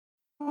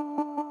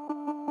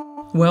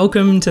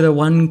Welcome to the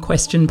One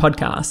Question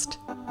podcast,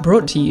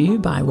 brought to you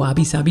by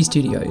Wabi Sabi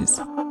Studios.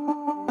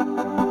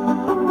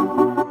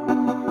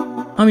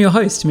 I'm your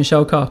host,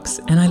 Michelle Cox,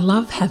 and I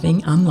love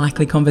having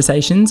unlikely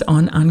conversations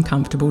on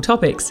uncomfortable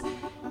topics.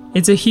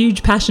 It's a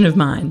huge passion of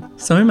mine,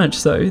 so much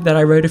so that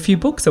I wrote a few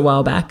books a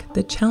while back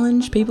that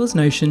challenge people's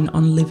notion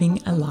on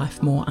living a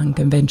life more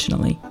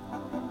unconventionally.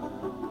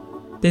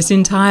 This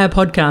entire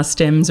podcast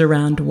stems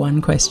around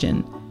one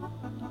question.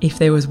 If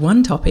there was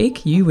one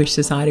topic you wish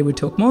society would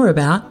talk more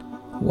about,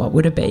 what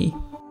would it be?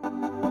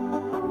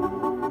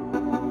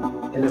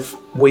 And if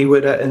we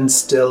were to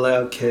instill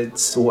our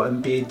kids or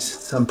embed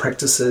some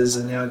practices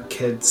in our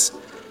kids,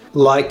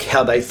 like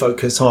how they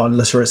focus on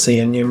literacy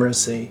and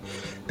numeracy,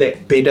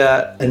 that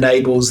better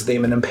enables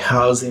them and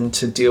empowers them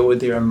to deal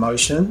with their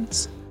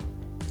emotions.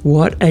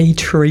 What a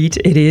treat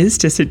it is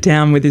to sit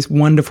down with this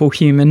wonderful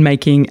human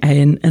making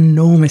an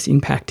enormous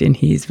impact in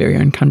his very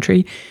own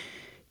country.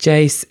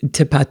 Jase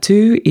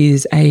Patu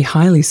is a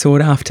highly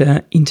sought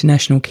after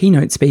international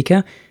keynote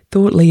speaker,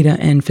 thought leader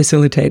and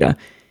facilitator.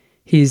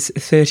 His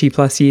 30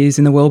 plus years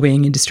in the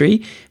wellbeing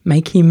industry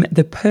make him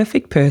the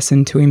perfect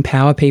person to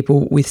empower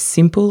people with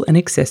simple and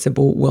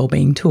accessible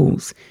wellbeing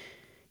tools.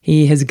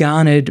 He has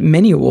garnered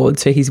many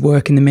awards for his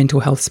work in the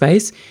mental health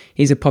space.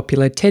 He's a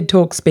popular TED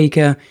Talk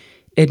speaker,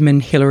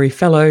 Edmund Hillary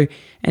Fellow,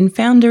 and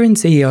founder and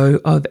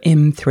CEO of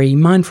M3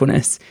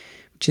 Mindfulness,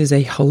 which is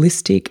a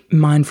holistic,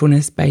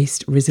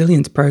 mindfulness-based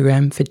resilience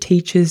program for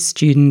teachers,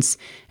 students,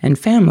 and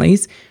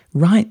families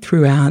right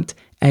throughout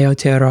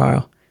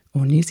Aotearoa,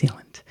 or New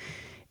Zealand.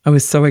 I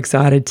was so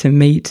excited to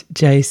meet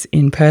Jase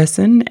in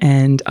person,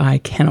 and I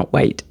cannot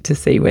wait to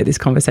see where this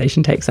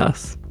conversation takes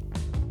us.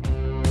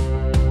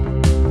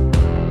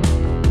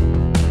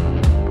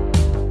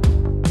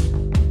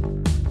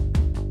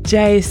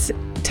 Jase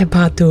Te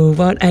Patu,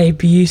 what a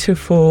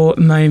beautiful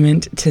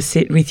moment to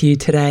sit with you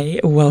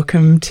today.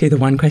 Welcome to the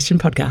One Question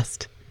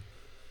podcast.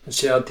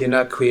 Michelle,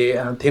 tēnā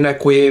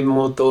koe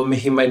mō tō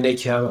mihi mai nei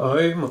kia au,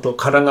 mō tō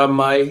karanga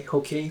mai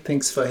hoki.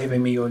 Thanks for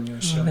having me on your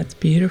show. Oh, that's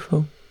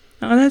beautiful.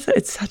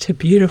 It's such a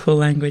beautiful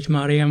language,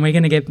 Māori, and we're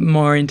going to get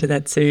more into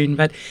that soon.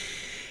 But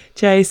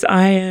Jase,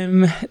 I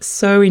am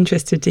so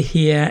interested to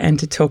hear and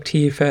to talk to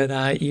you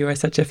further. You are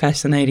such a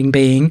fascinating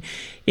being.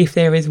 If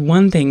there is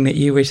one thing that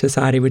you wish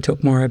society would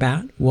talk more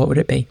about, what would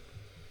it be?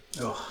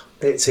 Oh,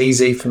 that's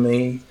easy for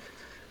me.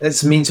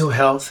 It's mental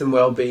health and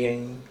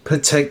well-being,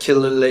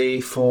 particularly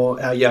for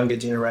our younger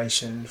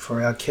generation,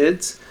 for our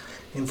kids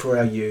and for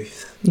our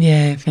youth.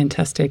 Yeah,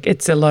 fantastic.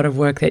 It's a lot of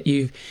work that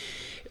you've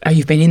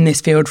been in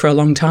this field for a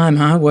long time,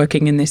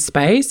 working in this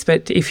space.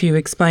 But if you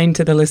explain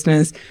to the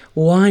listeners,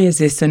 why is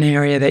this an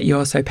area that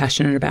you're so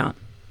passionate about?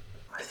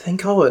 I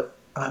think I'll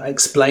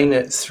explain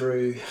it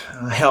through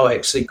how I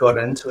actually got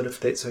into it, if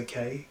that's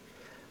okay.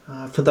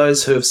 For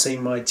those who have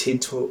seen my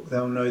TED Talk,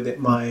 they'll know that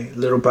my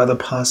little brother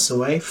passed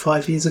away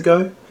 5 years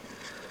ago.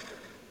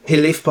 He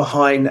left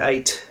behind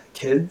 8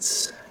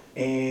 kids,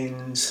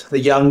 and the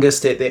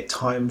youngest at that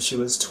time, she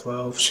was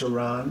 12,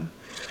 Sharan.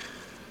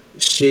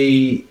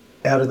 She,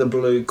 out of the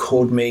blue,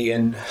 called me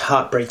and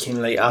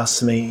heartbreakingly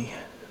asked me,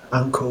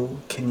 "Uncle,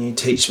 can you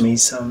teach me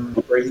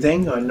some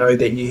breathing? I know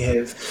that you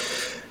have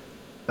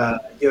a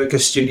yoga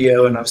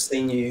studio and I've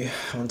seen you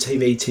on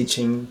TV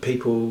teaching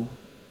people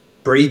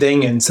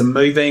breathing and some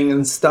moving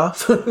and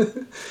stuff."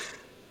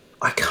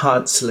 I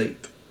can't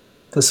sleep.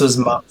 This was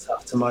months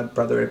after my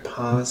brother had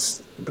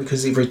passed,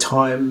 because every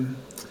time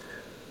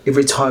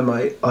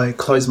I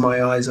close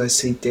my eyes, I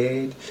see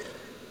Dad,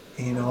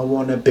 and I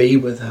want to be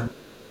with him.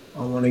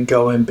 I want to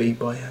go and be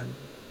by him.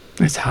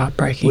 That's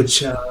heartbreaking.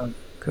 Which,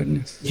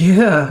 goodness.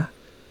 Yeah,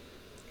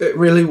 it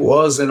really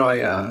was. And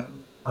I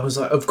was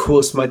like, "Of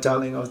course, my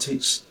darling, I'll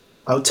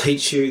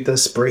teach you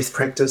this breath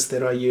practice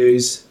that I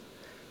use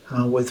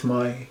with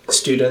my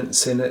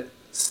students, and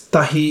it's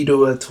tahi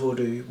rua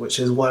toru, which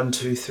is 1,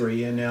 2,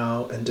 3 in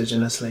our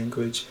Indigenous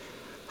language.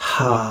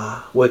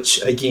 Ha,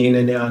 which again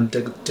in our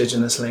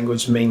Indigenous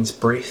language means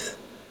breath.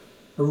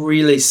 A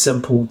really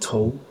simple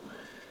tool,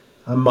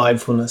 a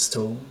mindfulness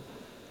tool.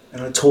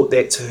 And I taught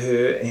that to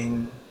her,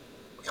 and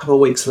a couple of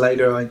weeks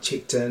later I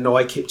checked in.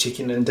 I kept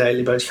checking in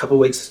daily, but a couple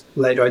of weeks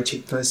later I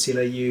checked and I said,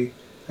 Are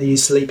you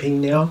sleeping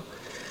now?"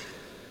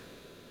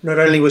 Not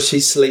only was she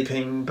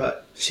sleeping,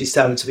 but she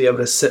started to be able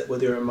to sit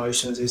with her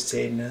emotions, her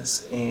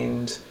sadness,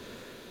 and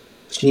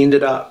she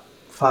ended up,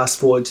 fast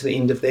forward to the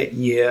end of that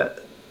year,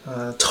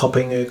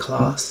 topping her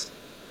class.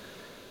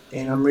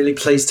 And I'm really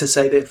pleased to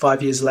say that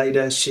 5 years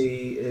later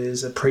she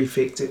is a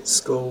prefect at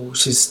school.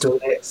 She's still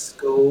at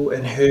school,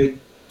 and her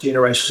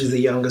generation, she's the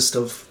youngest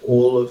of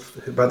all of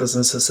her brothers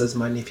and sisters,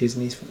 my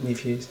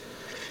nephews.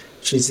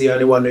 She's the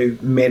only one who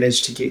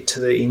managed to get to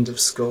the end of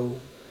school.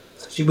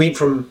 So she went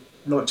from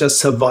not just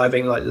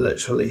surviving, like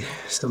literally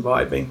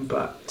surviving,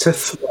 but to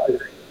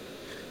thriving.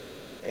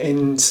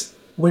 And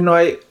when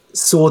I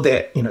saw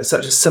that,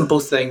 such a simple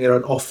thing that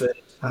I'd offered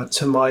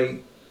to my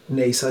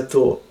niece, I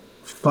thought,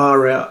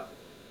 far out,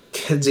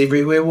 kids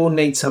everywhere will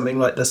need something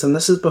like this. And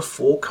this is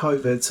before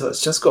COVID, so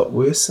it's just got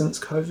worse since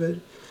COVID.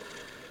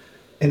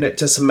 And it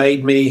just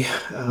made me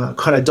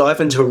kind of dive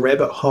into a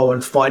rabbit hole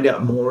and find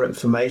out more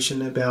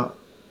information about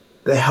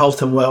the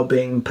health and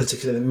well-being,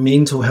 particularly the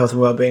mental health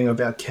and well-being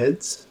of our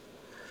kids.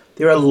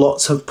 There are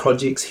lots of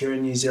projects here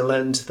in New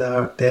Zealand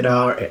that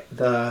are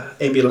the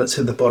ambulance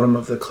at the bottom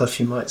of the cliff,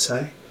 you might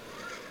say.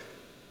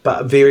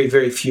 But very,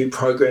 very few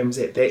programs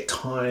at that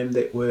time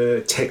that were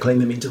tackling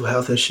the mental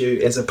health issue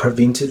as a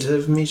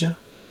preventative measure.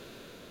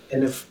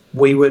 And if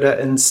we were to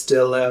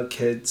instill our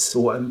kids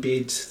or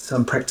embed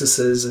some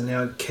practices in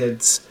our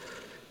kids,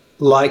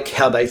 like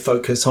how they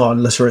focus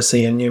on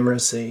literacy and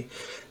numeracy,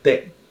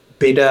 that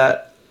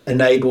better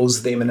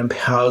enables them and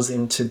empowers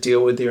them to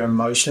deal with their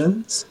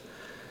emotions.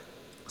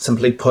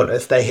 Simply put,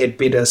 if they had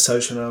better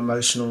social and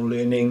emotional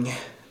learning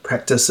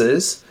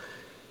practices,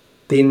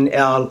 then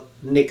our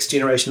next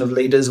generation of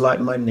leaders like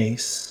my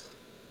niece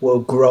will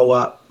grow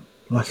up,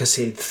 like I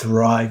said,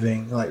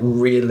 thriving, like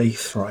really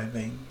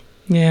thriving.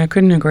 Yeah, I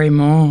couldn't agree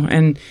more.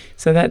 And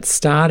so that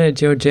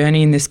started your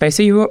journey in this space.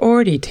 So you were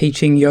already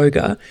teaching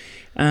yoga,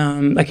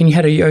 and you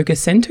had a yoga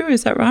centre,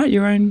 is that right?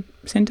 Your own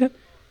centre?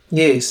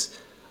 Yes.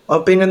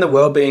 I've been in the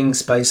wellbeing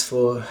space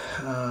for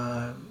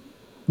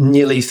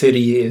nearly 30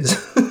 years.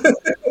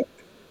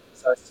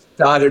 So I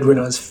started when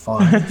I was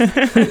 5.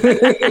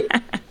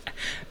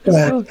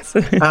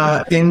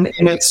 And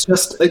it's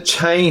just a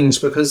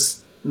change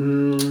because,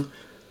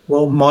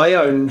 my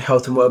own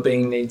health and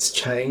wellbeing needs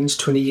change.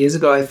 20 years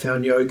ago, I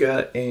found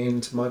yoga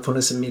and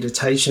mindfulness and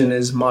meditation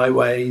as my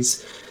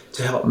ways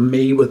to help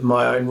me with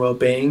my own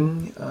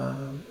wellbeing.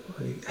 I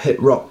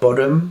hit rock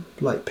bottom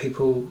like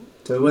people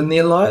do in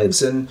their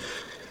lives, and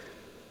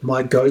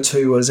my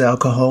go-to was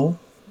alcohol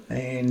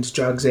and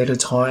drugs at a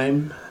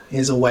time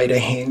as a way to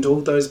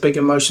handle those big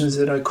emotions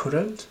that I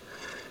couldn't.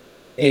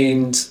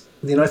 And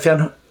then I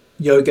found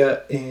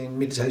yoga and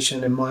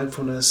meditation and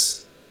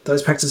mindfulness.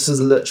 Those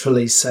practices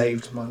literally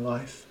saved my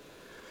life.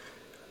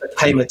 I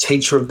became a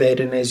teacher of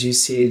that, and as you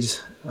said,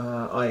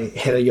 I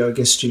had a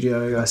yoga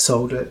studio. I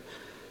sold it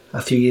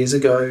a few years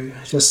ago,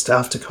 just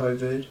after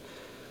COVID.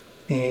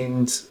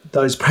 And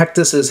those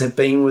practices have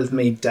been with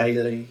me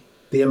daily.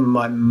 They're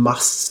my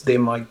musts, they're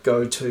my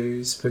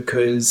go-tos,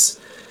 because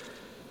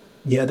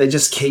they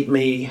just keep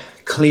me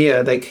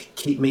clear, they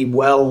keep me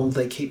well,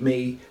 they keep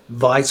me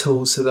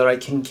vital so that I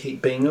can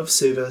keep being of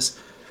service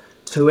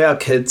to our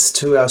kids,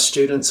 to our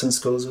students in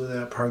schools with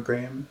our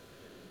program.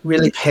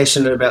 Really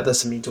passionate about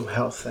this mental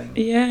health thing.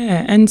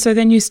 Yeah, and so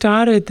then you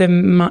started the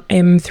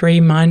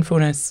M3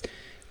 mindfulness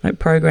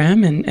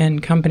program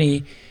and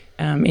company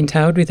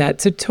entailed with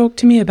that. So talk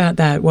to me about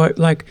that. What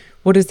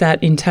does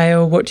that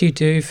entail? What do you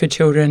do for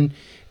children?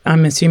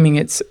 I'm assuming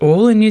it's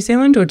all in New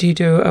Zealand, or do you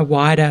do a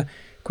wider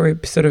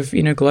group sort of,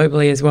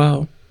 globally as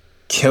well?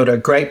 Kia ora,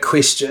 great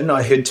question.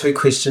 I heard 2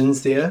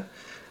 questions there.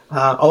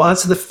 I'll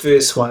answer the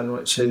first one,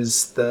 which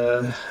is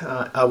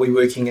are we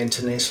working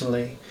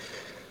internationally?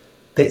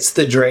 That's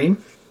the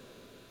dream.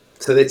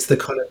 So that's the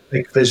kind of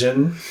big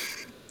vision.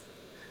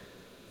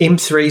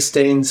 M3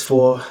 stands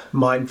for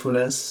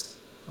mindfulness.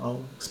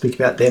 I'll speak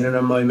about that in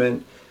a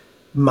moment.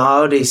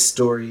 Māori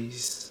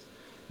stories.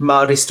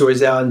 Māori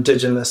stories, our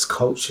Indigenous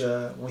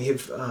culture. We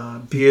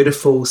have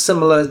beautiful,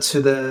 similar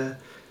to the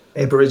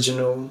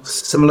Aboriginal,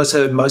 similar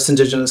to most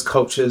Indigenous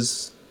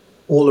cultures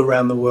all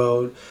around the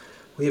world.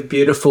 We have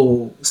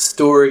beautiful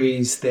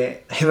stories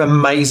that have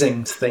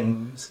amazing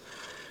themes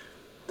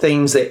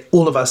that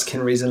all of us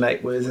can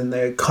resonate with, and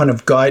they're kind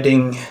of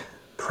guiding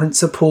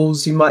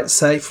principles, you might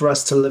say, for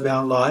us to live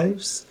our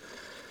lives.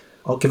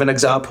 I'll give an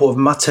example of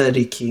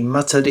Matariki.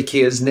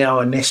 Matariki is now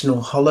a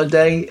national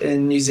holiday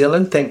in New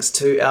Zealand, thanks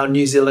to our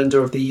New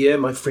Zealander of the Year,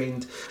 my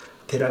friend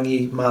Te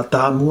Rangi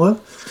Mātāmua.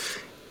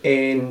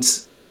 And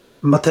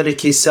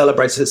Matariki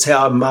celebrates, it's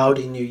our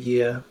Māori New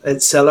Year.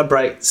 It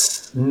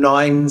celebrates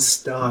 9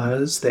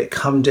 stars that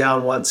come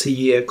down once a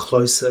year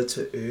closer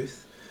to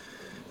Earth,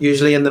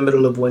 usually in the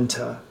middle of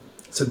winter.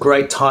 It's a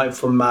great time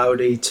for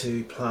Māori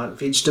to plant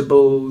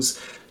vegetables,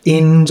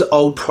 end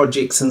old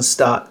projects and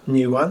start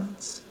new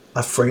ones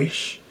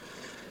afresh.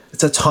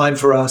 It's a time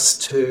for us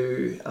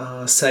to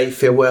say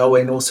farewell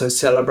and also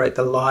celebrate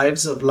the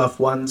lives of loved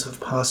ones who've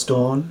passed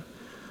on.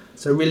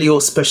 It's a really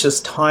auspicious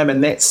time,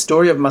 and that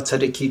story of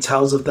Matariki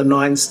tells of the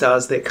 9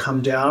 stars that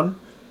come down.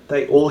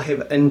 They all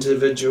have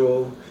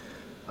individual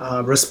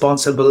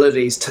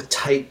responsibilities to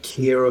take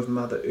care of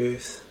Mother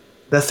Earth.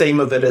 The theme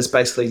of it is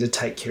basically to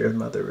take care of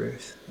Mother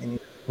Earth. And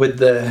with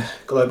the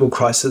global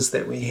crisis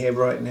that we have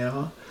right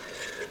now,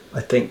 I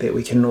think that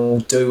we can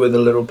all do with a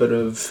little bit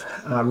of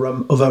a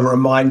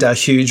reminder, a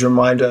huge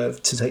reminder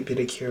to take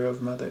better care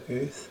of Mother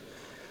Earth.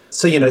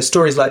 So,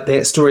 stories like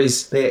that,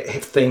 stories that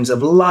have themes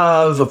of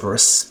love, of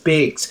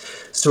respect,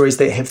 stories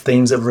that have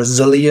themes of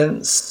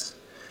resilience,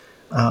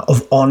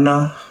 of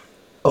honour,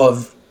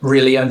 of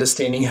really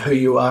understanding who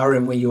you are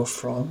and where you're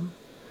from,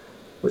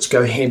 which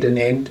go hand in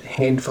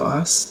hand for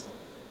us.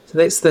 So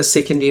that's the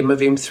second M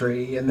of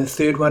M3. And the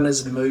third one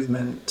is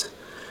movement.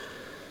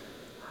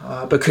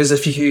 Because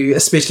if you,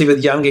 especially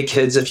with younger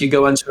kids, if you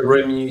go into a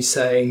room and you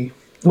say,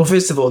 Well,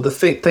 first of all, the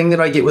thing that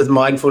I get with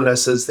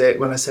mindfulness is that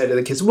when I say to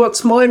the kids,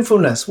 what's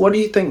mindfulness? What do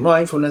you think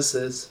mindfulness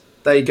is?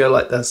 They go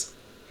like this.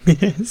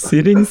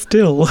 Sitting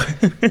still.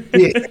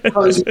 Yeah,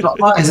 closing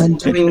your eyes and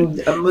doing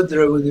a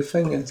mudra with your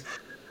fingers.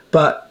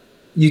 But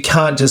you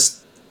can't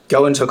just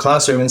go into a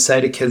classroom and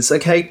say to kids,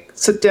 okay,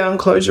 sit down,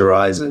 close your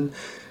eyes and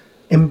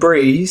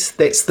breathe.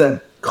 That's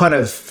the kind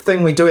of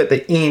thing we do at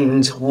the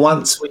end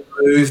once we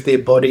move their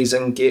bodies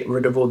and get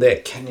rid of all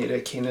that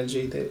kinetic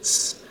energy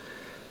that's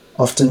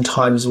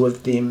oftentimes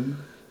with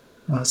them.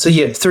 So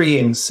yeah, 3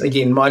 M's.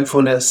 Again,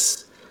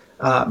 mindfulness,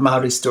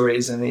 Māori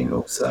stories, and then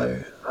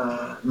also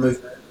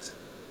movement.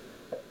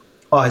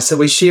 So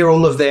we share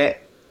all of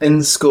that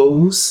in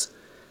schools.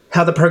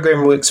 How the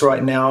program works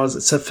right now is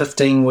it's a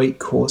 15-week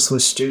course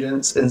with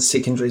students in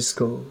secondary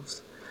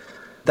schools.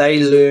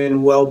 They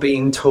learn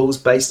wellbeing tools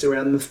based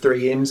around the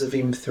 3 M's of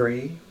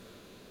M3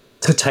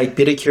 to take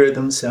better care of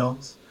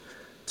themselves,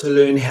 to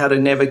learn how to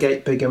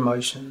navigate big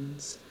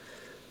emotions,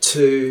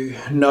 to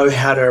know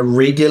how to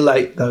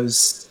regulate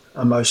those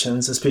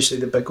emotions, especially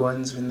the big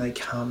ones when they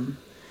come,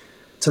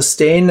 to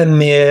stand in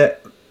their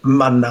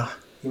mana,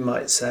 you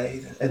might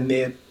say, in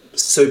their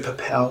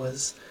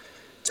superpowers,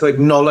 to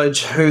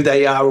acknowledge who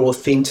they are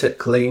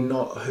authentically,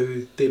 not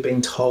who they're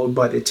being told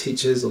by their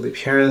teachers or their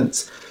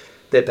parents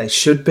that they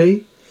should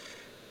be,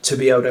 to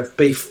be able to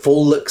be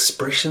full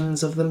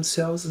expressions of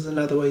themselves is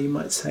another way you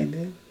might say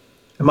that.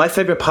 And my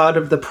favourite part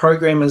of the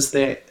program is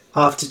that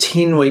after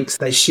 10 weeks,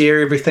 they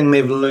share everything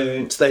they've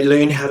learned. They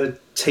learn how to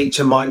teach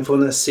a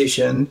mindfulness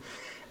session,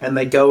 and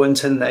they go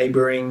into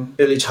neighbouring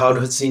early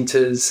childhood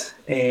centres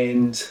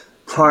and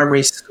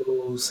primary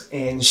schools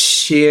and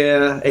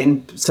share,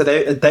 and so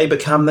they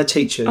become the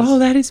teachers. Oh,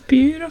 that is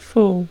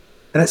beautiful.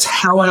 And it's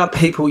how our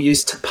people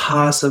used to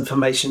pass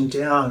information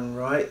down,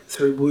 right,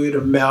 through word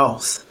of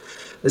mouth,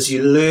 as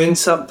you learn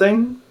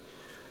something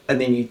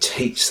and then you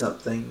teach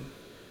something.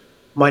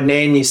 My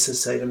nan used to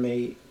say to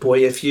me, boy,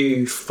 if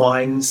you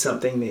find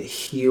something that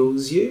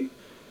heals you,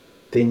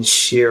 then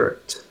share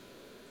it.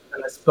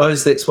 And I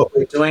suppose that's what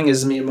we're doing,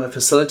 is me and my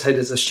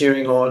facilitators are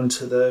sharing on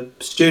to the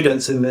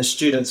students, and the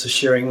students are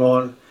sharing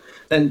on.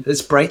 And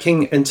it's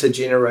breaking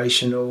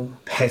intergenerational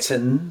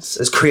patterns,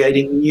 it's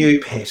creating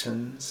new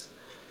patterns,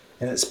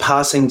 and it's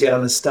passing down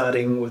and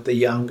starting with the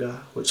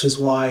younger, which is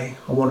why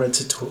I wanted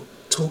to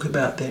talk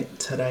about that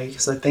today,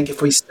 because I think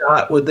if we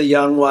start with the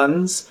young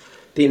ones,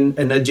 then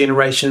in a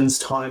generation's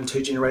time,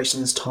 2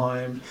 generations'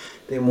 time,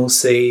 then we'll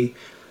see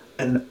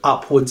an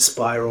upward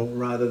spiral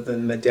rather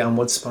than the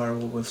downward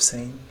spiral we've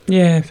seen.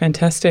 Yeah,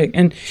 fantastic.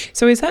 And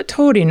so is that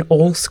taught in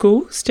all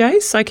schools,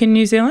 Jase, like in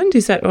New Zealand?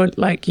 Is that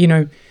like,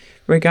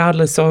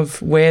 regardless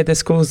of where the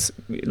school's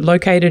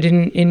located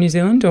in New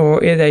Zealand,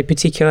 or are they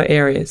particular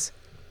areas?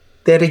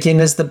 That again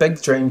is the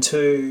big dream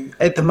too.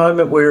 At the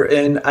moment we're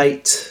in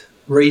 8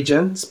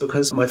 regions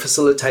because my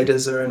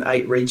facilitators are in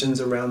 8 regions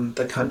around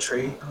the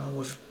country.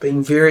 We've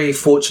been very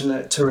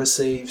fortunate to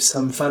receive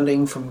some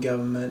funding from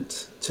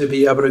government to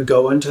be able to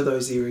go into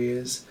those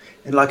areas.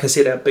 And like I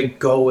said, our big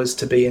goal is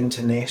to be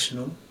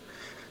international.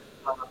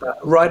 But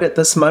right at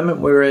this moment,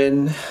 we're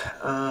in,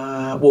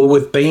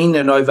 we've been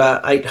in over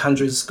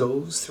 800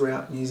 schools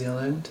throughout New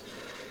Zealand.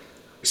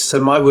 So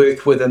my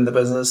work within the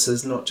business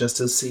is not just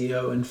as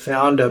CEO and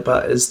founder,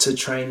 but is to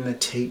train the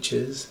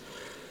teachers,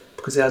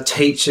 because our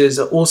teachers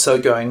are also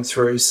going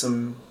through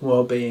some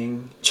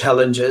wellbeing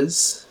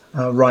challenges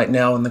right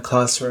now in the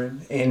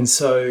classroom. And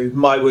so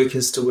my work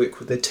is to work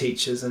with the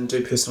teachers and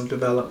do personal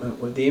development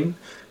with them.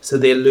 So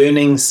they're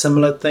learning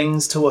similar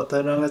things to what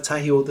the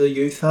rangatahi or the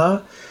youth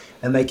are,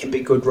 and they can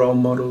be good role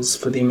models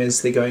for them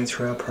as they're going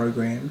through our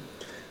program.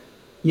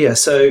 Yeah,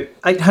 so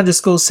 800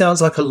 schools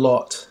sounds like a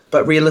lot,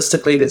 but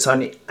realistically that's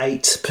only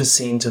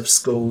 8% of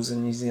schools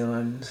in New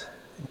Zealand.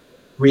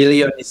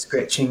 Really only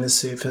scratching the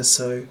surface.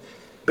 So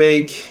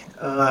big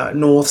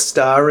North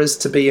Star is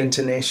to be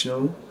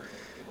international,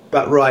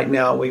 but right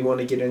now we want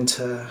to get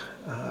into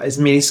as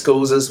many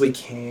schools as we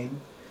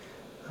can,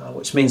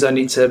 which means I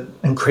need to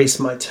increase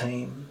my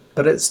team,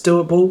 but it's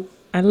doable.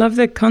 I love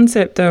the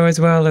concept, though, as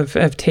well,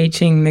 of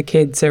teaching the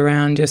kids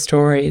around your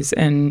stories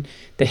and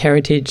the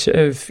heritage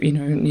of,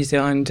 New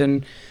Zealand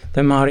and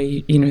the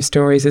Māori,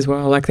 stories as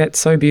well. Like, that's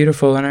so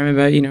beautiful. And I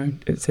remember,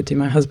 I said to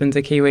my husband's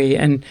a Kiwi,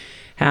 and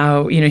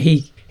how,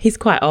 he's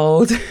quite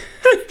old.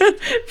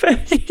 But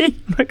I'm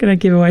not going to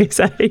give away his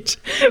age.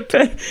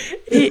 But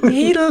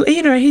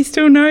he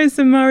still knows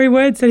the Maori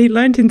words that he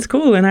learnt in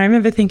school. And I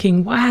remember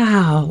thinking,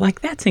 wow,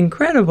 like, that's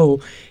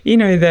incredible.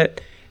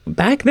 That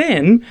back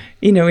then,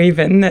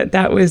 even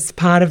that was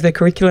part of the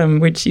curriculum,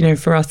 which,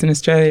 for us in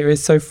Australia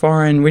is so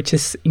foreign, which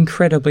is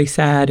incredibly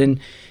sad. And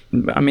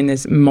I mean,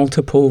 there's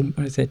multiple,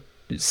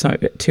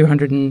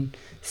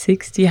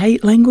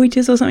 268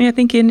 languages or something, I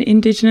think, in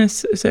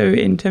Indigenous, so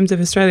in terms of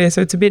Australia.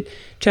 So it's a bit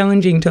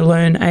challenging to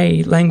learn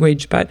a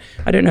language, but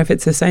I don't know if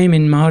it's the same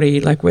in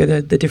Māori, like where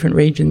the different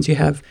regions, you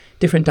have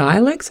different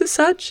dialects as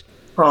such.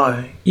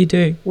 Right. You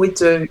do? We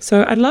do.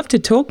 So I'd love to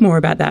talk more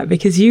about that,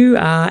 because you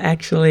are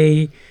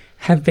actually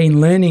have been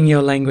learning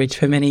your language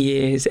for many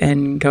years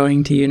and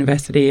going to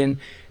university and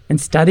and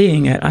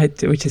studying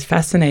it, which is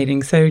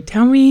fascinating. So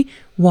tell me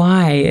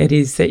why it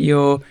is that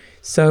you're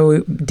so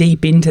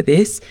deep into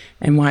this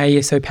and why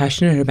you're so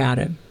passionate about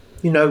it.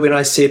 You know, when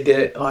I said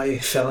that I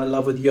fell in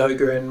love with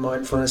yoga and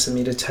mindfulness and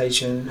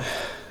meditation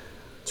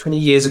 20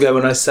 years ago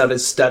when I started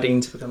studying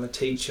to become a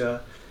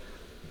teacher,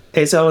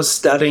 as I was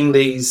studying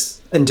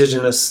these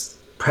indigenous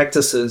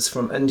practices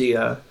from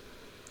India,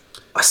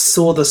 I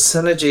saw the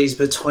synergies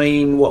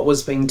between what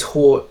was being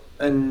taught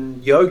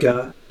in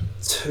yoga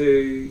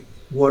to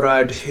what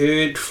I'd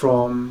heard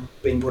from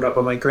being brought up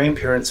by my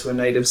grandparents who were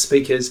native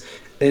speakers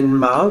in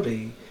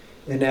Māori,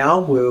 in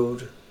our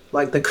world.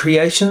 Like the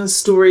creation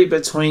story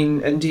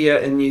between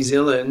India and New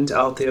Zealand,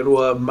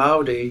 Aotearoa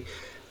Māori,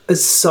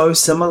 is so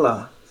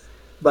similar.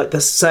 Like the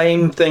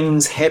same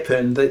things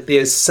happen, that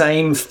there's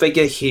same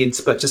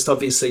figureheads, but just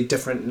obviously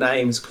different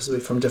names because we're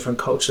from different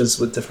cultures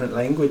with different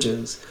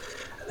languages.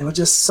 And there were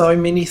just so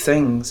many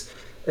things.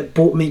 It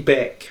brought me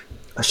back.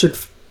 I should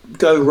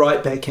go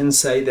right back and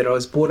say that I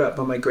was brought up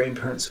by my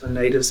grandparents who were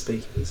native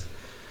speakers,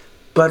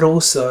 but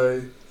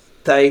also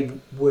they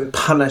were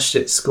punished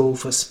at school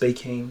for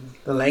speaking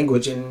the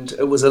language, and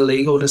it was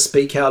illegal to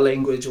speak our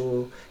language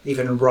or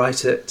even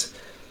write it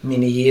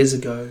many years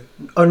ago,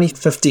 only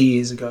 50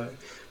 years ago,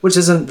 which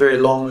isn't very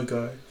long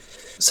ago.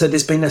 So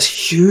there's been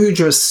this huge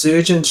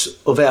resurgence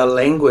of our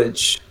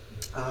language.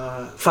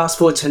 Fast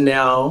forward to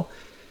now,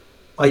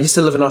 I used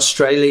to live in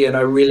Australia and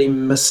I really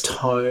missed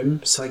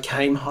home. So I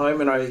came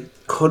home and I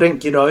couldn't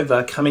get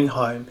over coming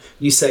home.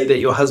 You say that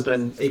your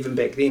husband, even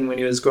back then when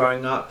he was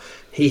growing up,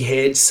 he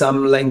had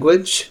some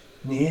language.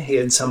 Yeah, he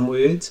had some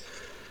words.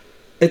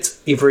 It's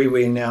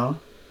everywhere now.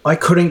 I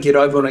couldn't get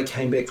over when I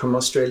came back from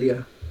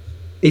Australia.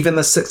 Even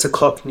the 6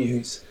 o'clock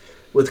news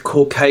with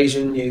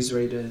Caucasian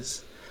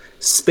newsreaders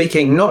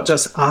speaking not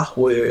just a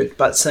word,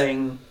 but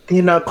saying,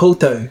 tēnā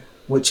koutou,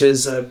 which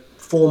is a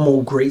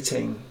formal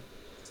greeting,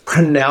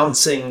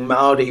 pronouncing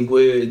Māori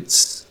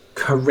words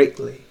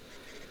correctly.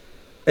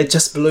 It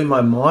just blew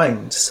my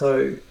mind.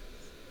 So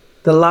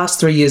the last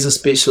 3 years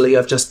especially,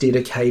 I've just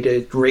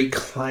dedicated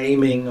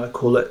reclaiming, I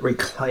call it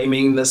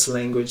reclaiming this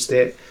language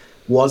that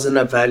wasn't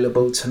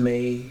available to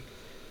me,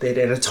 that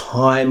at a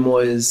time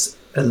was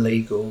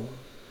illegal.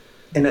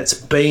 And it's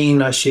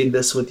been, I shared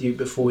this with you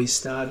before we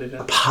started,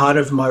 a part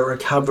of my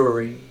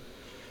recovery,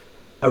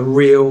 a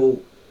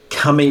real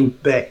coming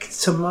back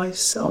to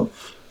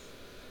myself.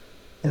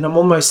 And I'm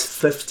almost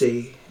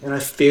 50 and I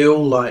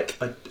feel like,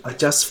 I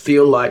just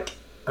feel like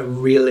I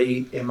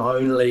really am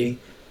only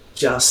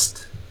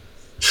just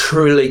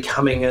truly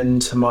coming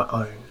into my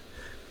own.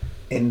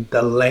 And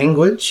the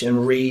language and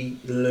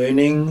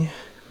relearning,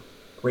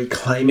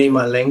 reclaiming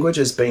my language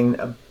has been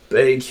a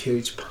big,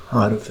 huge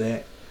part of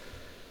that.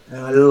 And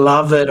I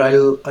love it.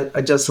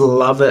 I just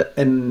love it,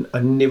 and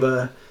I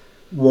never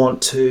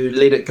want to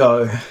let it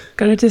go.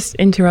 Got to just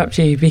interrupt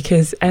you,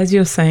 because as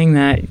you're saying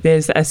that,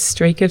 there's a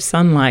streak of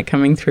sunlight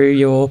coming through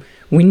your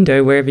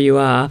window wherever you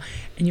are,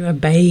 and you are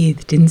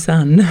bathed in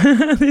sun.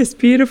 This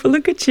beautiful,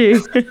 look at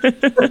you.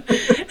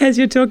 As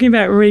you're talking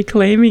about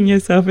reclaiming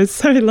yourself, it's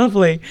so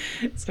lovely.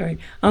 Sorry,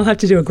 I'll have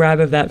to do a grab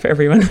of that for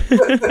everyone.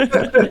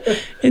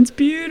 It's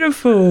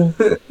beautiful.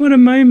 What a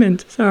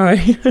moment.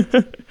 Sorry.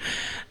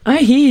 I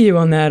hear you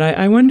on that.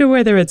 I wonder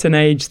whether it's an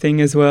age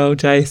thing as well,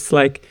 Jase.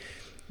 Like,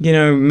 you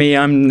know, me,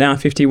 I'm now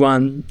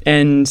 51,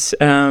 and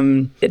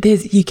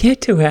you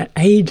get to an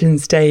age and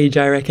stage,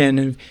 I reckon,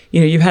 and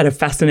you've had a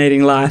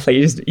fascinating life. Like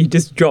you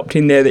just dropped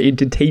in there that you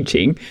did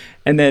teaching,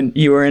 and then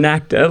you were an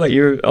actor, like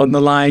you were on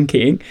The Lion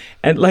King,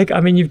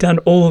 and you've done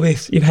all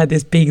this. You've had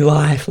this big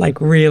life,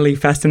 like really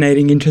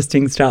fascinating,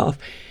 interesting stuff.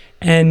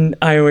 And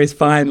I always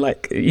find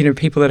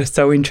people that are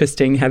so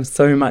interesting have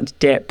so much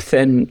depth,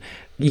 and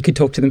you could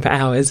talk to them for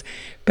hours.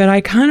 But I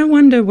kind of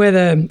wonder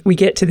whether we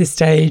get to this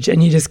stage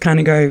and you just kind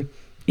of go,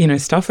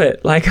 stuff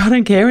it. Like, I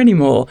don't care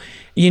anymore.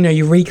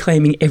 You're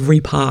reclaiming every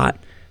part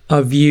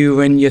of you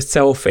and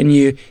yourself, and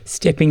you're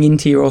stepping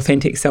into your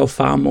authentic self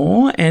far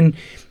more. And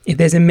if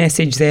there's a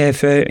message there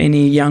for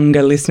any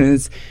younger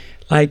listeners,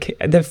 like,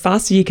 the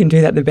faster you can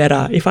do that, the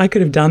better. If I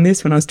could have done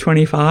this when I was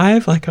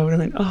 25, I would have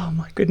been, oh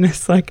my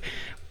goodness,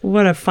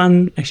 what a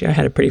fun, actually I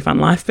had a pretty fun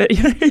life, but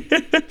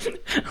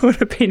I would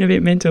have been a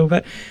bit mental.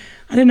 But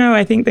I don't know,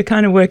 I think the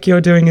kind of work you're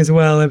doing as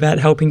well about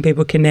helping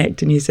people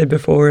connect, and you said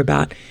before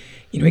about,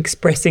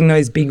 expressing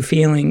those big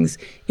feelings.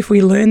 If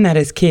we learn that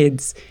as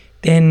kids,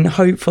 then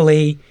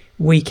hopefully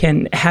we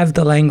can have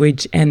the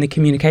language and the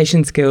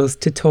communication skills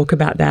to talk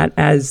about that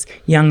as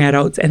young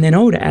adults and then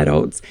older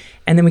adults.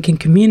 And then we can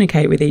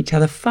communicate with each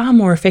other far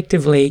more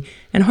effectively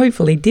and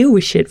hopefully deal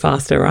with shit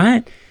faster,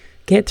 right?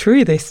 Get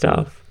through this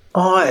stuff.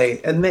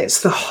 And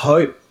that's the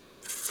hope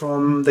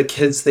from the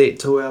kids that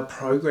do our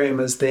program,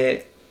 is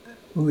that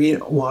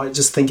I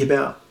just think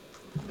about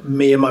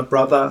me and my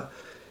brother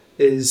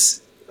is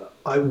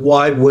I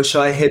wish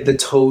I had the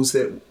tools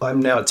that I'm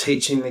now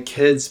teaching the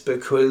kids,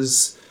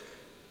 because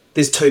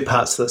there's two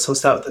parts to this. I'll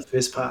start with the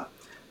first part.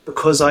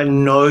 Because I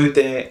know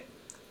that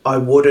I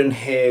wouldn't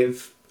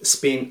have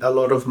spent a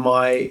lot of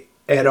my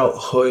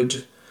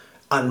adulthood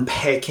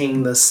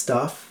unpacking this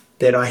stuff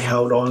that I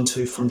held on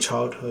to from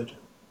childhood.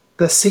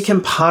 The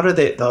second part of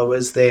that, though,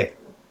 is that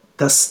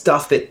the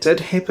stuff that did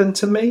happen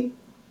to me,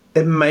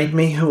 it made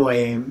me who I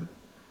am.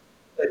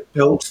 It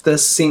built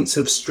this sense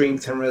of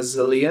strength and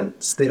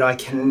resilience that I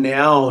can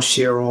now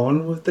share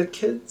on with the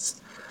kids.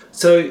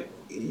 So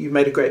you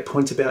made a great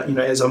point about,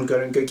 as I'm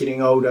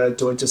getting older,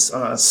 do I just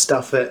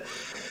stuff it?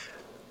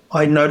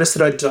 I notice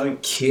that I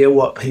don't care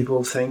what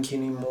people think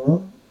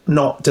anymore.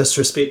 Not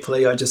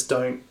disrespectfully, I just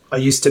don't. I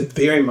used to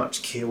very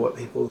much care what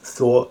people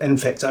thought. In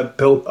fact, I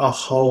built a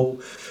whole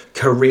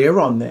career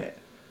on that.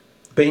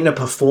 Being a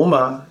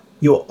performer,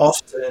 you're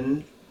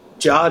often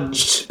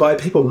judged by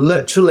people,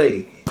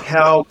 literally,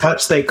 how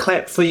much they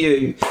clap for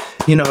you,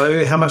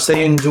 how much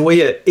they enjoy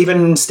it.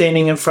 Even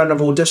standing in front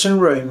of audition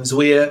rooms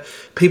where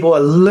people are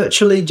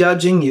literally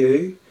judging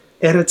you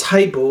at a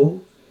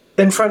table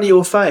in front of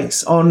your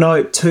face. Oh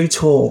no, too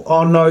tall.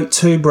 Oh no,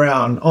 too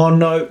brown. Oh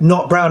no,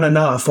 not brown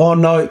enough. Oh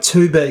no,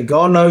 too big.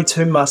 Oh no,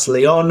 too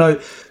muscly. Oh no,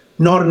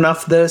 not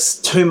enough this,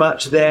 too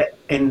much that.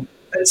 And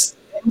it's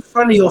in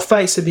front of your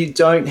face. If you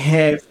don't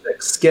have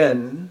thick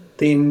skin,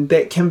 then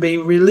that can be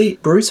really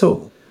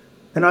brutal.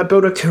 And I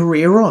built a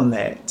career on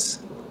that.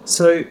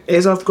 So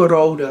as I've got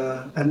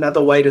older,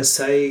 another way to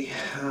say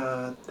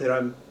that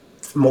I'm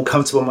more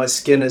comfortable in my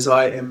skin is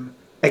I am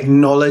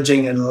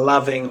acknowledging and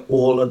loving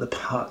all of the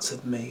parts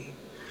of me.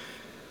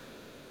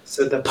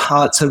 So the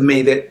parts of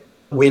me that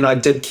when I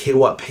did care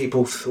what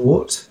people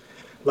thought,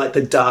 like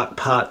the dark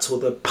parts or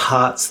the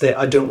parts that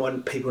I didn't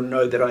want people to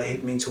know that I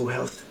had mental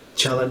health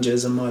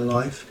challenges in my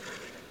life,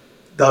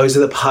 those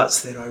are the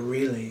parts that I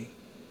really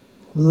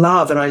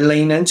love and I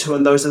lean into,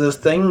 and those are the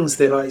things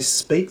that I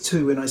speak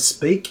to when I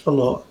speak a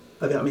lot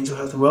about mental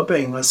health and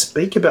well-being. I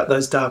speak about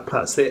those dark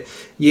parts that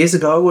years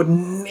ago I would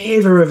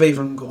never have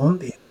even gone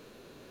there.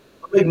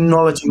 I'm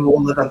acknowledging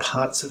all of the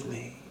parts of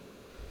me.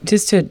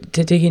 Just to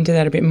dig into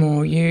that a bit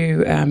more,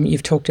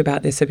 you've talked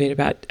about this a bit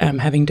about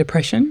having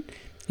depression.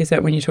 Is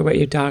that when you talk about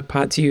your dark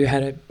parts, you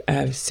had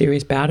a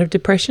serious bout of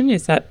depression?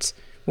 Is that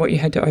what you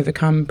had to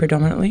overcome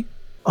predominantly?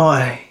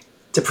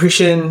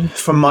 Depression,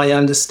 from my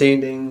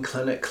understanding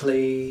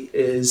clinically,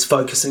 is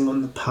focusing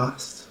on the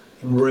past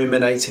and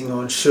ruminating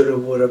on shoulda,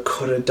 woulda,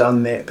 coulda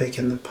done that back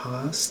in the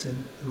past.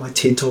 And in my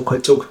TED Talk, I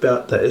talk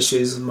about the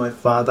issues with my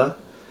father.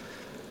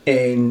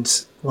 And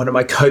one of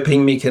my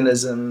coping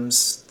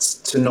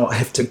mechanisms to not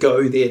have to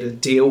go there to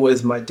deal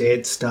with my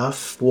dad's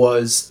stuff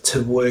was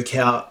to work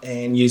out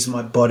and use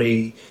my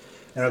body.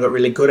 And I got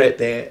really good at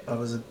that. I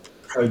was a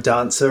pro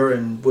dancer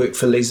and worked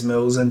for Les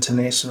Mills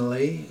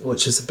internationally,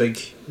 which is a big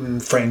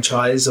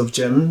franchise of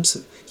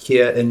gyms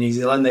here in New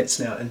Zealand. That's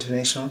now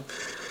international,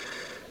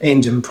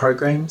 and gym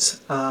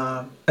programs.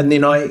 And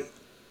then I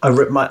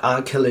ripped my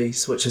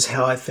Achilles, which is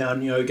how I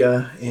found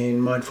yoga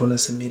and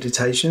mindfulness and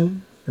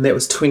meditation. And that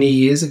was 20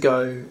 years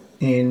ago.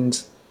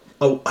 And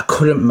I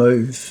couldn't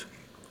move.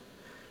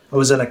 I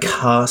was in a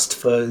cast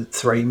for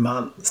 3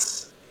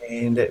 months.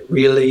 And it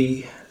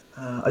really,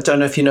 I don't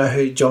know if you know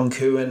who John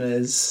Coogan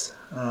is.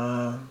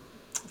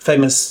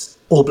 Famous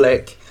All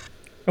Black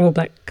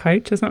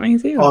coach or something,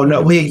 is he? Oh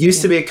no, he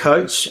used to be a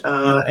coach,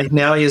 and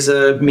now he's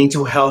a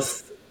mental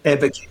health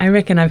advocate. I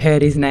reckon I've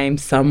heard his name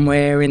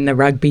somewhere in the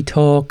rugby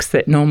talks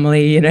that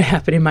normally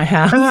happen in my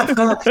house.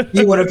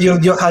 You would have.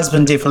 Your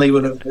husband definitely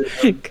would have.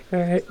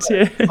 Correct.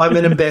 Yeah. I'm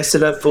an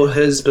ambassador for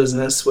his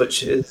business,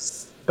 which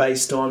is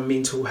based on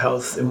mental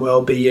health and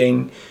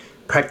well-being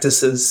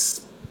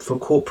practices for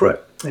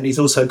corporate, and he's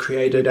also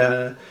created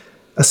a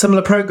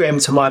similar program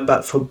to mine,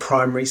 but for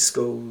primary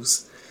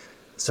schools.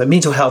 So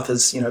mental health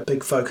is, a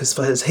big focus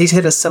for his. He's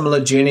had a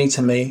similar journey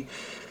to me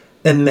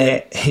in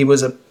that he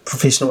was a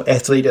professional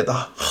athlete at the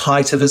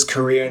height of his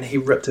career and he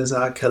ripped his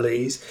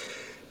Achilles.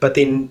 But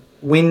then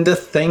when the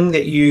thing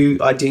that you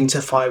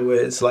identify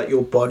with, like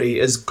your body,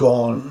 is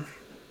gone,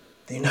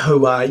 then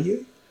who are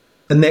you?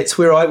 And that's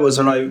where I was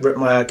when I ripped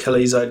my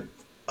Achilles. I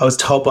was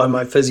told by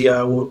my physio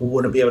I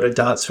wouldn't be able to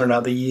dance for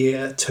another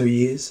year, 2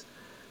 years.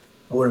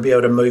 I wouldn't be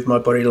able to move my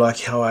body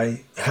like how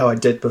I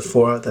did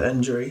before the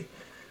injury.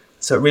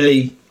 So it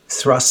really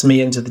thrust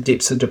me into the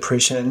depths of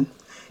depression.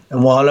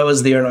 And while I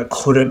was there and I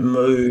couldn't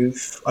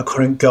move, I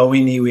couldn't go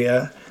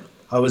anywhere,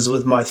 I was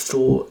with my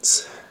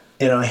thoughts.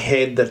 And I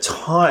had the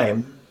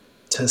time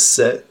to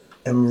sit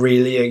and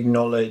really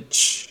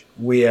acknowledge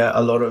where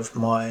a lot of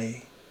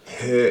my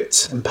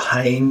hurt and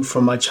pain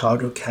from my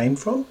childhood came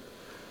from.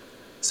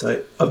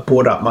 So I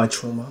brought up my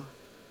trauma.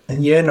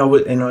 And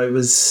I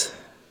was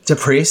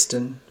depressed,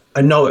 and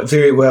I know it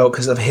very well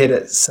because I've had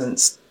it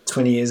since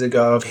 20 years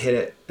ago. I've had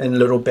it in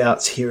little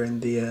bouts here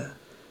and there.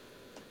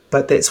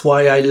 But that's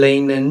why I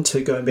lean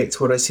into, going back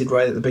to what I said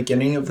right at the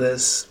beginning of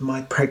this,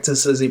 my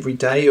practices every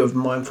day of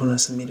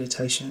mindfulness and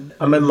meditation.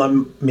 I'm in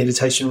my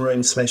meditation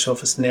room /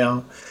 office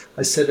now.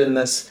 I sit in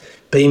this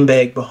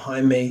beanbag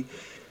behind me,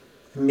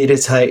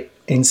 meditate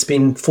and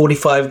spend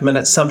 45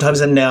 minutes, sometimes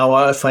an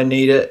hour if I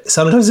need it,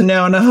 sometimes an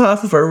hour and a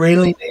half if I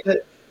really need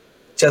it,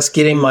 just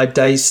getting my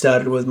day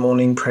started with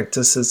morning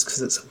practices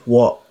because it's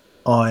what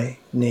I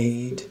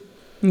need.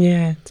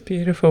 Yeah, it's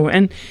beautiful.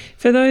 And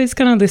for those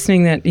kind of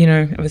listening that,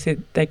 obviously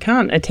they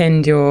can't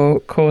attend your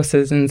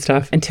courses and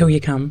stuff until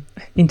you come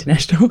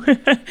international,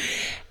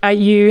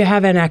 you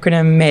have an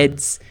acronym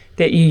MEDS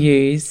that you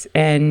use.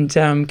 And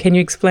can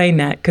you explain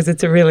that? Because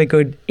it's a really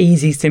good,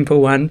 easy,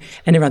 simple one.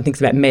 And everyone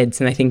thinks about meds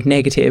and they think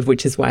negative,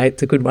 which is why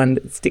it's a good one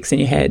that sticks in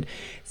your head.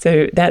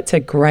 So that's a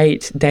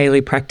great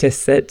daily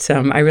practice that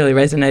I really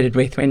resonated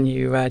with when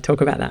you talk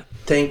about that.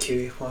 Thank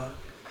you. Wow.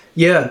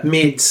 Yeah,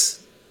 meds.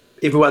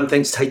 Everyone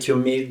thinks take your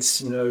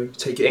meds,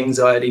 take your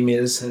anxiety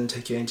medicine,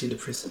 take your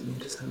antidepressant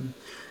medicine.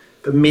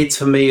 But meds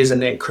for me is an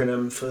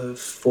acronym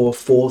for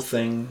four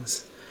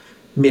things.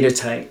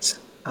 Meditate.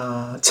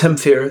 Tim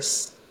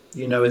Ferriss,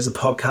 is a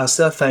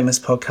podcaster, famous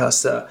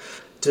podcaster,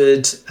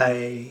 did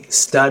a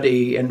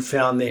study and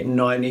found that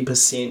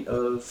 90%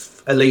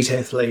 of elite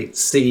athletes,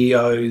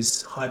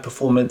 CEOs, high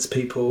performance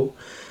people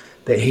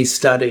that he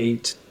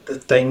studied, the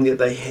thing that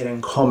they had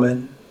in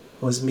common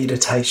was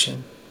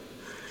meditation.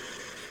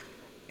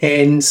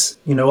 And,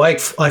 I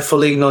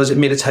fully acknowledge that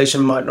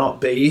meditation might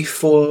not be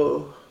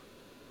for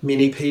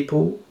many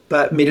people,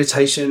 but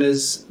meditation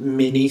is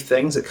many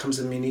things. It comes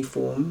in many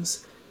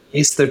forms.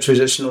 Yes, the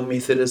traditional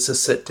method is to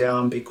sit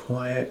down, be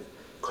quiet,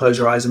 close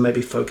your eyes and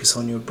maybe focus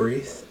on your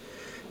breath.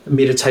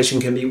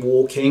 Meditation can be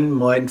walking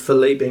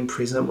mindfully, being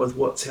present with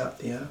what's out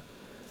there.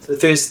 So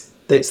first,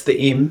 that's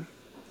the M.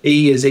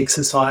 E is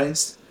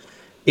exercise.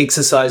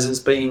 Exercise has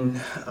been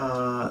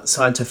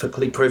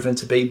scientifically proven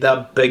to be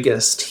the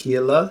biggest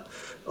healer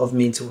of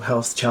mental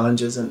health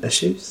challenges and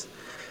issues.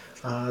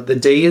 The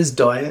D is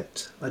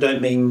diet. I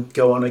don't mean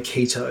go on a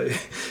keto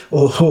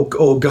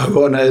or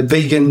go on a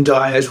vegan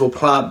diet or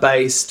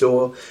plant-based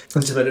or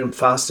intermittent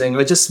fasting.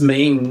 I just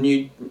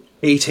mean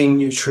eating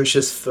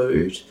nutritious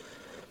food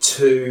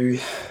to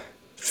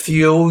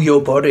fuel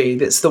your body.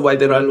 That's the way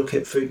that I look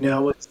at food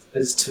now,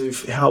 is to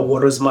what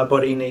does my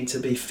body need to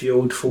be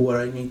fueled for what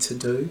I need to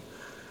do.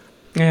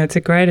 Yeah, it's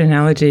a great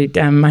analogy.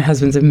 My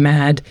husband's a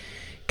mad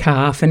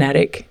car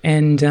fanatic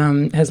and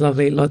has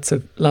lots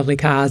of lovely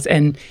cars,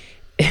 and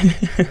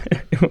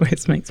it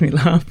always makes me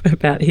laugh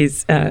about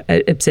his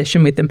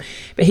obsession with them.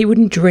 But he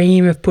wouldn't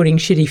dream of putting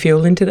shitty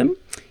fuel into them.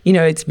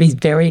 He's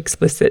very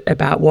explicit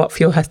about what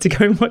fuel has to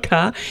go in what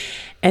car.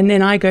 And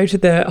then I go to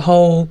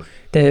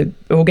the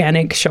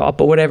organic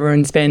shop or whatever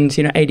and spend,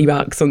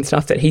 $80 on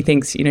stuff that he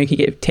thinks, he could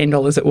get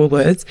 $10 at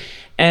Woolworths.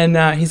 And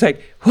he's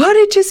like, why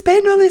did you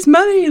spend all this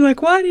money?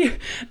 Like, why do you?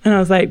 And I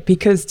was like,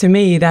 because to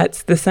me,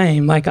 that's the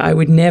same. Like, I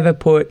would never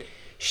put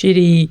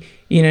shitty,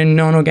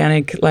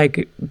 non-organic,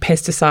 like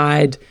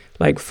pesticide,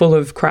 like full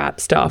of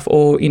crap stuff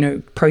or,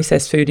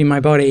 processed food in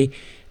my body.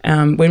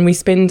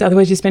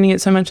 Otherwise you're spending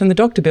it so much on the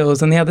doctor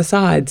bills on the other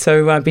side.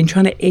 So I've been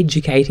trying to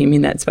educate him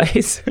in that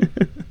space.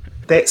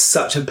 That's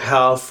such a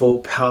powerful,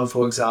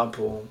 powerful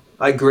example.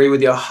 I agree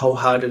with you. I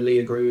wholeheartedly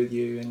agree with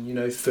you.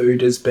 And,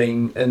 food has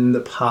been in the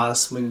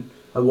past when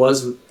I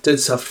did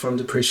suffer from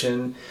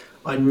depression.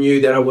 I knew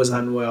that I was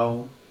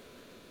unwell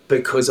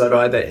because I'd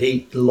either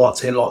eat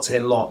lots and lots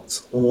and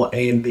lots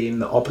and then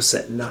the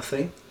opposite,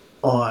 nothing.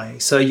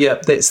 So yeah,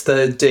 that's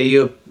the D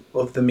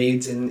of the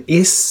meds. And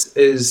S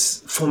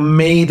is, for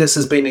me, this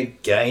has been a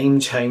game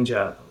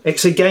changer.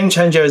 Actually, game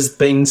changer has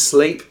been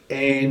sleep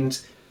and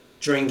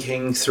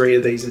drinking 3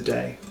 of these a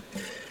day.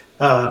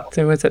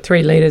 So was it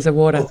 3 litres of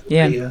water?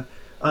 Yeah.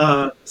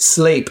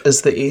 Sleep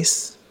is the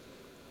S.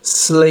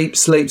 Sleep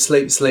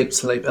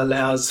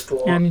allows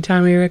for... Any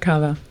time we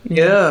recover.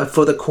 Yeah,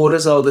 for the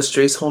cortisol, the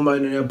stress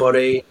hormone in our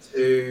body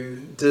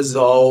to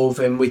dissolve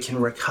and we can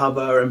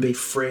recover and be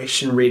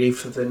fresh and ready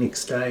for the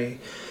next day.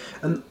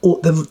 And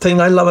the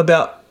thing I love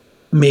about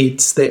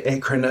MEDS, that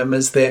acronym,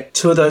 is that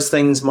 2 of those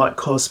things might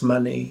cost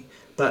money,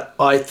 but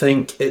I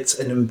think it's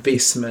an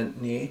investment.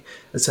 Yeah?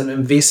 It's an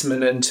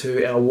investment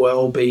into our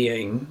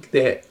well-being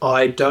that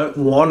I don't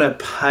want to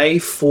pay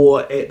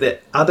for at the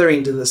other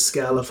end of the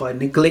scale. If I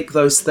neglect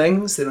those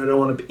things, then I don't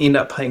want to end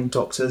up paying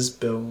doctors'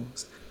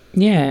 bills.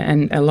 Yeah,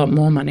 and a lot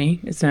more money,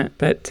 isn't it?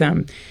 But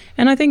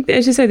and I think,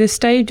 as you say, there's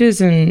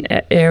stages and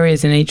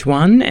areas in each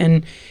one.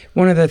 And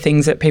one of the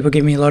things that people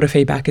give me a lot of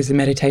feedback is the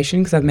meditation,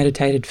 because I've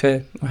meditated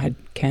I had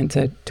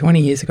cancer 20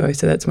 years ago,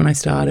 so that's when I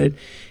started.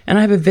 And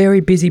I have a very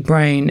busy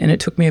brain, and it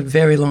took me a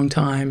very long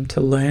time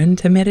to learn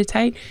to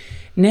meditate.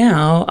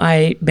 Now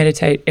I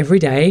meditate every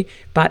day,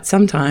 but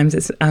sometimes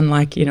it's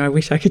unlike, I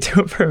wish I could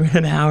do it for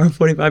an hour and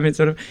 45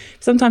 minutes.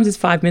 Sometimes it's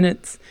 5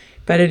 minutes.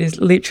 But it is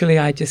literally,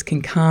 I just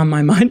can calm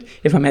my mind.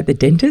 If I'm at the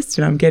dentist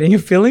and I'm getting a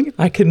filling,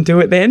 I can do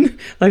it then.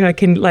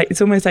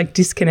 It's almost like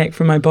disconnect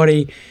from my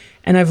body.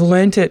 And I've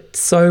learnt it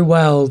so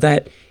well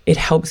that it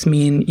helps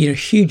me in,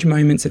 huge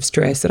moments of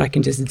stress that I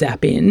can just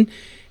zap in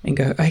and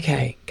go,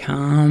 okay,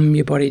 calm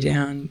your body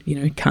down,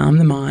 calm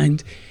the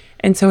mind.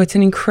 And so it's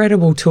an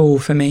incredible tool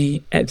for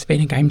me. It's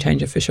been a game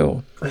changer for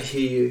sure. I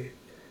hear you.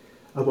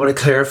 I want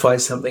to clarify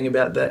something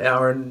about the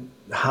hour and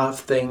half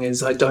thing.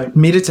 Is I don't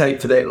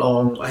meditate for that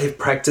long. I have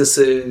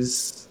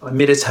practices. I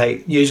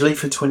meditate usually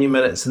for 20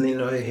 minutes, and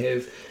then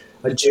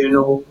I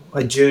journal,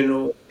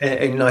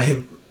 and I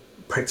have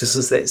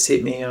practices that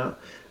set me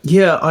up.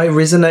 Yeah, I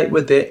resonate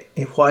with that.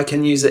 If I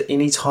can use it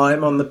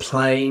anytime on the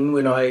plane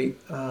when I'm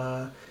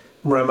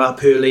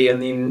up early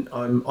and then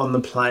I'm on the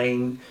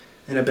plane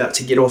and about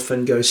to get off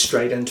and go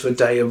straight into a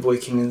day of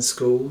working in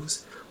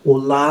schools. Or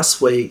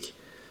last week,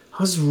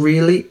 I was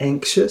really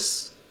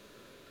anxious.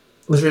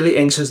 I was really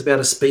anxious about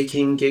a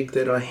speaking gig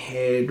that I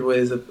had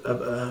with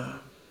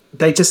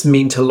they just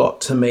meant a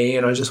lot to me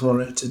and I just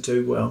wanted to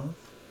do well.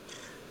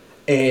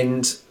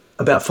 And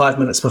about 5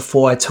 minutes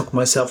before, I took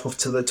myself off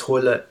to the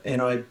toilet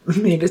and I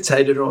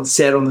meditated on,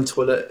 sat on the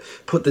toilet,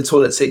 put the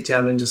toilet seat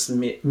down and just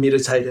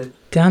meditated.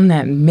 Done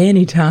that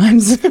many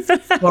times.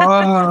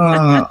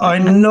 I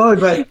know,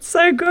 but...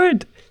 So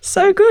good.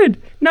 So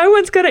good. No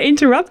one's got to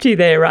interrupt you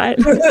there, right?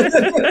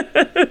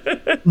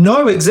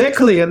 No,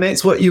 exactly. And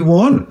that's what you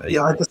want.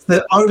 Yeah, it's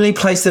the only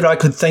place that I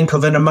could think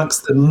of in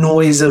amongst the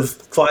noise of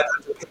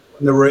 500 people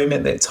in the room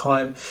at that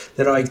time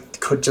that I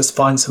could just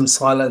find some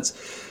silence.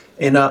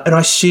 And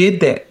I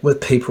shared that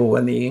with people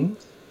in the end.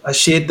 I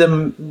shared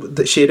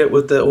it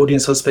with the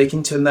audience I was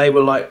speaking to, and they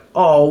were like,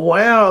 "Oh,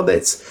 wow,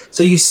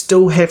 so you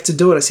still have to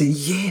do it." I said,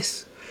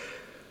 "Yes,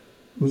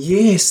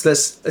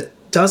 it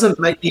doesn't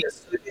make me a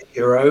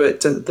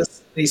superhero.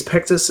 These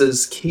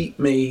practices keep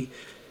me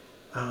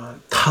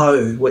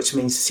tau, which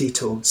means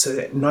settled, so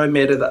that no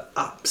matter the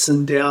ups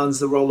and downs,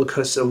 the roller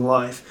coaster of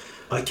life,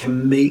 I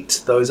can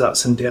meet those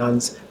ups and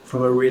downs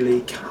from a really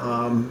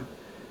calm,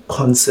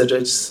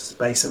 considered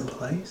space and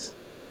place."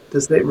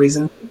 Does that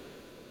resonate?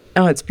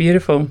 Oh, it's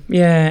beautiful.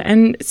 Yeah.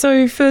 And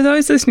so for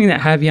those listening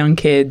that have young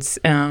kids,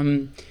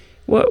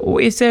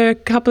 is there a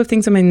couple of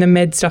things? I mean, the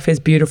med stuff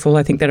is beautiful.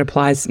 I think that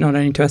applies not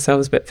only to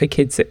ourselves, but for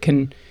kids that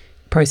can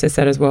process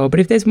that as well. But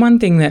if there's one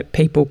thing that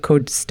people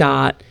could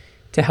start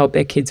to help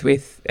their kids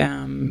with,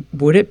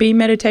 would it be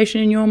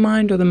meditation in your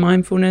mind or the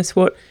mindfulness?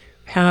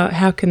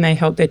 How can they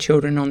help their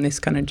children on this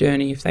kind of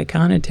journey if they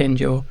can't attend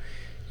your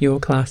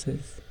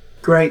classes?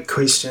 Great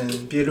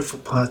question. Beautiful,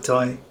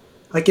 Patu.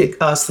 I get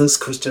asked this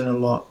question a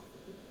lot.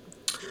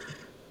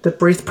 The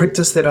breath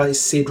practice that I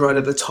said right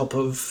at the top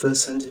of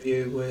this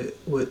interview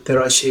that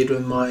I shared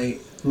with my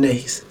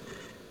niece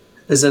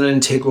is an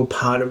integral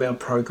part of our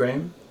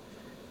program.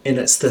 And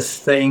it's the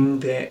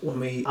thing that when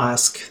we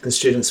ask the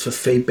students for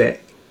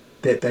feedback,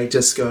 that they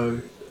just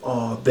go,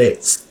 "Oh,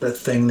 that's the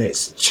thing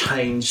that's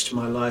changed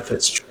my life.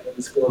 It's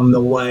transformed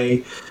the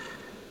way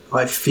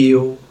I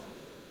feel."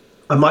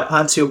 I might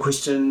answer your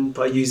question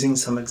by using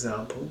some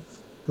examples.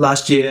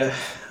 Last year,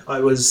 I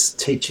was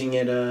teaching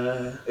at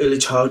a early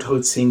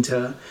childhood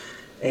centre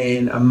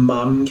and a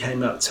mum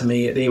came up to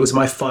me. It was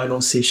my final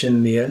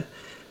session there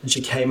and she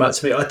came up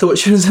to me. I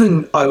thought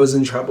I was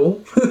in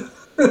trouble.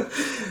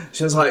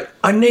 She was like,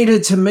 "I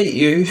needed to meet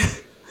you."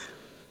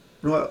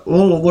 I'm like,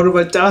 "Oh, what have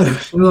I done?"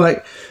 She's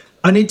like,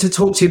 "I need to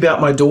talk to you about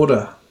my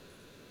daughter."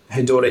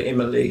 Her daughter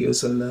Emily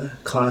was in the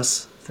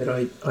class that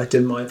I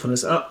did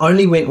mindfulness. I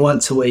only went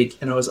once a week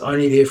and I was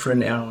only there for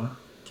an hour.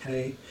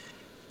 Okay.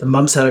 The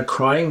mum started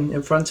crying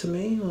in front of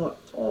me. I'm like,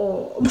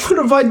 "Oh, what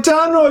have I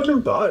done?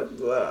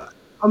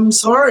 I'm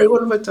sorry,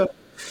 what have I done?"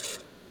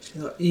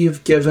 She's like,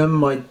 "You've given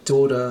my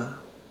daughter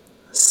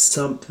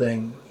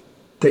something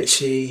that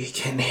she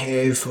can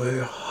have for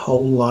her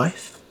whole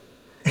life."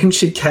 And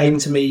she came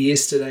to me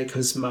yesterday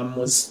because Mum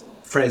was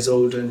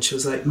frazzled and she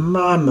was like,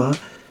 "Mama,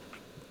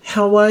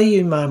 how are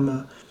you,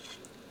 Mama?"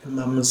 And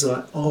Mum was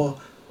like, "Oh,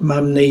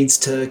 Mum needs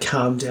to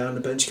calm down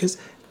a bit." She goes,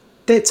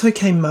 "That's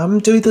okay, Mum,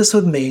 do this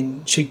with me."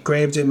 And she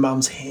grabbed her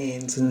mum's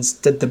hands and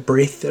did the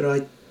breath that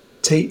I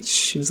teach.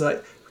 She was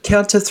like,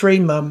 "Count to 3,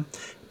 Mum.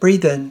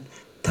 Breathe in.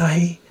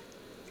 Tahi,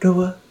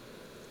 rua,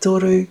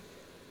 toru."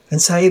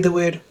 And say the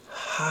word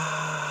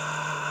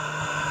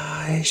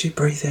ha as you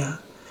breathe out.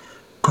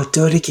 Go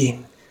do it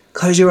again.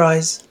 Close your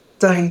eyes.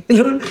 Tahi.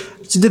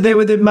 She did that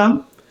with her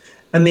mum.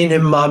 And then her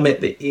mum at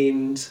the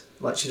end,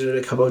 like she did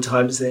it a couple of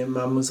times there,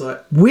 Mum was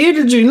like, "Where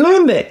did you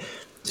learn that?"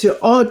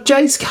 So,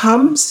 Jase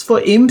comes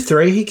for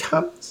M3, he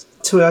comes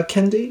to our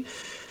kindy.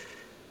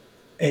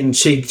 And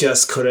she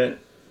just couldn't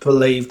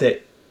believe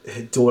that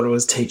her daughter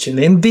was teaching.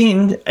 And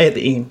then at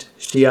the end,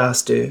 she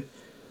asked her,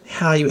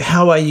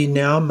 how are you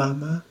now,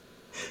 Mama?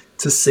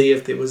 To see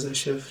if there was a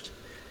shift.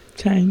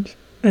 Change.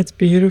 That's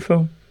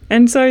beautiful.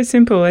 And so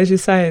simple, as you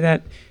say,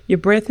 that your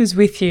breath is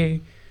with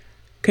you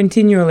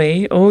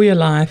continually, all your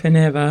life and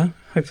ever,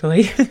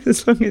 hopefully,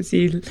 as long as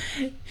you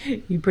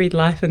breathe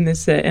life on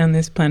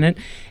this planet.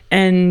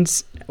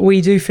 And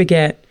we do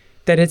forget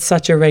that it's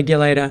such a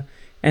regulator,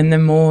 and the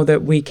more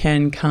that we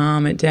can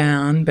calm it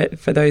down. But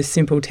for those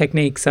simple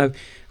techniques, I've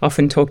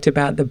often talked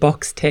about the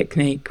box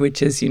technique,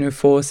 which is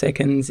 4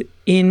 seconds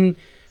in,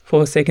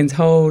 4 seconds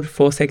hold,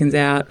 4 seconds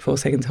out, 4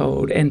 seconds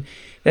hold. And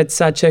that's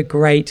such a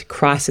great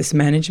crisis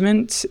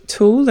management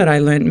tool that I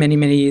learned many,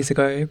 many years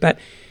ago. But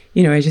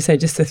as you say,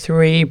 just the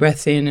 3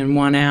 breaths in and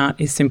 1 out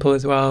is simple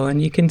as well.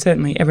 And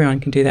everyone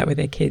can do that with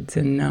their kids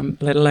and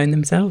let alone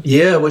themselves.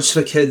 Yeah, which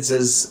for kids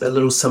is a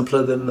little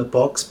simpler than the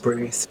box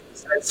breath.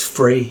 It's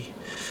free.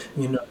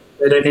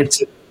 They don't have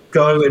to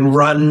go and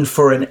run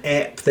for an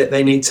app that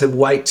they need to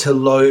wait to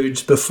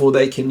load before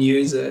they can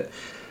use it.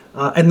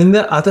 And then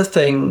the other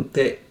thing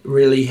that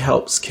really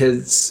helps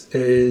kids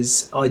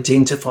is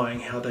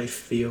identifying how they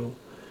feel,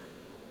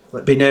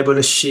 like being able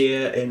to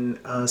share and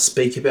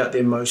speak about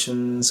their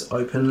emotions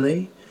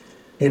openly.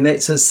 And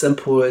that's as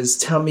simple as,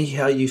 tell me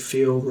how you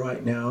feel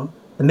right now.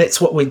 And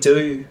that's what we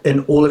do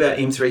in all of our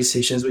M3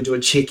 sessions. We do a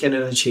check-in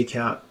and a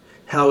check-out.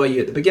 How are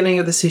you at the beginning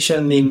of the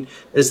session? Then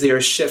is there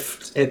a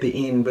shift at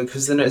the end?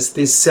 Because then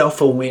there's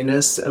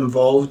self-awareness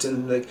involved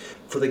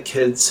for the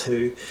kids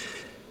who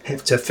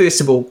have to, first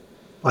of all,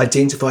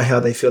 identify how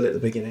they feel at the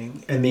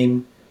beginning, and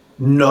then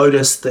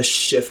notice the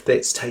shift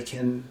that's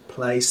taken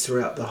place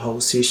throughout the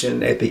whole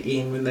session at the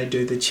end when they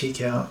do the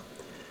checkout.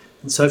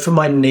 And so for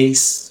my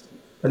niece,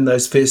 in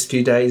those first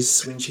few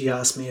days when she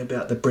asked me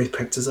about the breath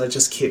practice, I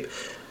just kept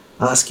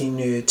asking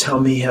her,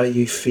 tell me how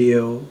you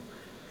feel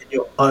in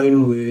your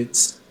own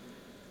words.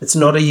 It's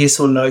not a yes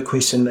or no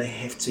question. They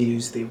have to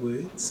use their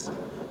words.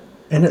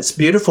 And it's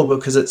beautiful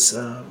because it's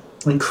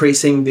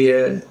increasing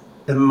their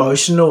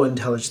emotional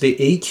intelligence, their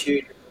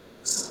EQ,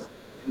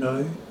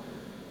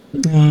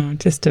 Oh,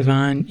 just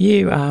divine.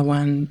 You are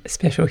one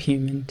special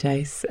human,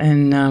 Jase.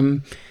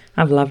 And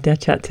I've loved our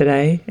chat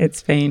today.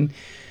 It's been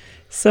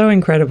so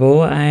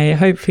incredible. I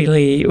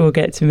hopefully will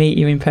get to meet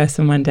you in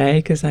person one day,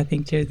 because I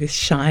think you're this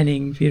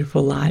shining,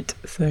 beautiful light.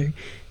 So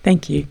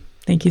thank you.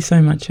 Thank you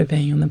so much for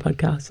being on the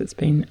podcast. It's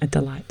been a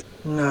delight.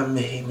 No,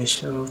 me,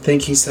 Michelle.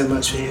 Thank you so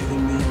much for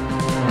having me.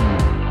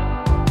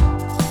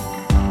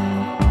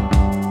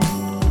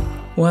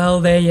 Well,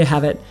 there you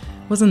have it.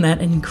 Wasn't that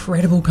an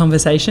incredible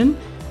conversation?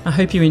 I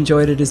hope you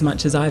enjoyed it as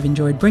much as I've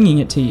enjoyed bringing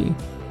it to you.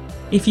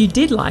 If you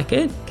did like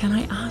it, can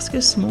I ask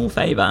a small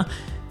favour?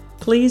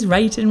 Please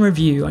rate and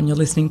review on your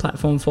listening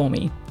platform for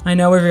me. I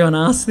know everyone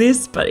asks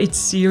this, but it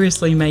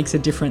seriously makes a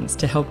difference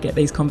to help get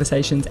these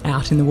conversations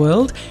out in the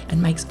world, and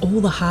makes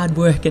all the hard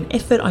work and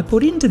effort I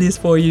put into this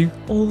for you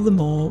all the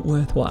more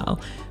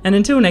worthwhile. And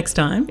until next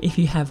time, if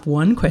you have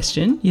one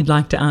question you'd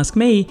like to ask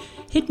me,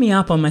 hit me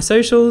up on my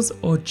socials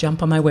or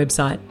jump on my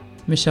website,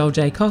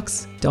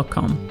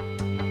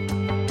 michellejcox.com.